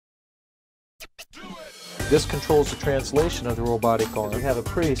This controls the translation of the robotic arm. We have a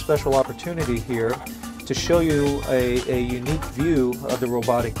pretty special opportunity here to show you a unique view of the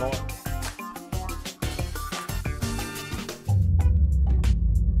robotic arm.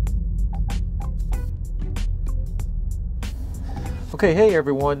 Okay, hey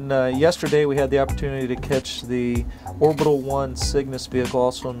everyone. Yesterday we had the opportunity to catch the Orbital 1 Cygnus vehicle,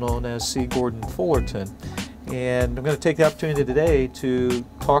 also known as C. Gordon Fullerton. And I'm going to take the opportunity today to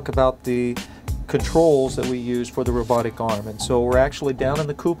talk about the controls that we use for the robotic arm. And so we're actually down in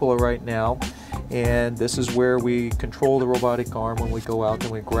the cupola right now, and this is where we control the robotic arm when we go out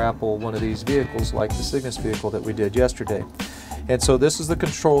and we grapple one of these vehicles like the Cygnus vehicle that we did yesterday. And so this is the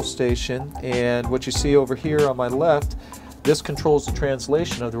control station, and what you see over here on my left, this controls the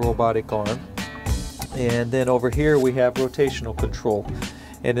translation of the robotic arm. And then over here we have rotational control.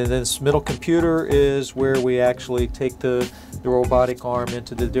 And then this middle computer is where we actually take the robotic arm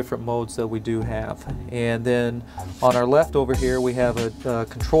into the different modes that we do have. And then on our left over here we have a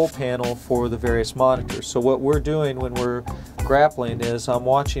control panel for the various monitors. So what we're doing when we're grappling is I'm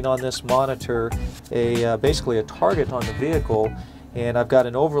watching on this monitor basically a target on the vehicle, and I've got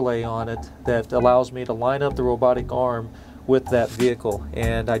an overlay on it that allows me to line up the robotic arm with that vehicle,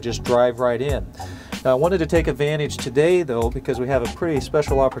 and I just drive right in. Now I wanted to take advantage today though, because we have a pretty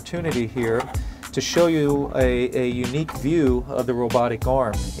special opportunity here to show you a unique view of the robotic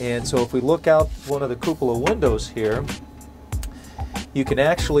arm. And so if we look out one of the cupola windows here, you can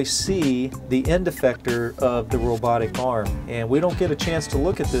actually see the end effector of the robotic arm. And we don't get a chance to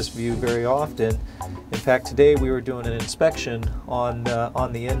look at this view very often. In fact, today we were doing an inspection on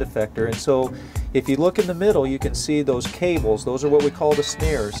the end effector. And so if you look in the middle, you can see those cables. Those are what we call the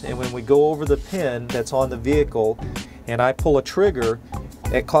snares. And when we go over the pin that's on the vehicle and I pull a trigger,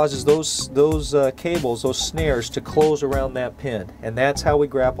 it causes those cables, those snares, to close around that pin. And that's how we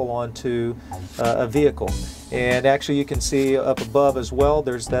grapple onto a vehicle. And actually you can see up above as well,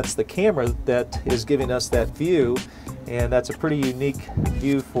 that's the camera that is giving us that view. And that's a pretty unique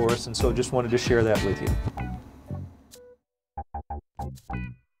view for us, and so just wanted to share that with you.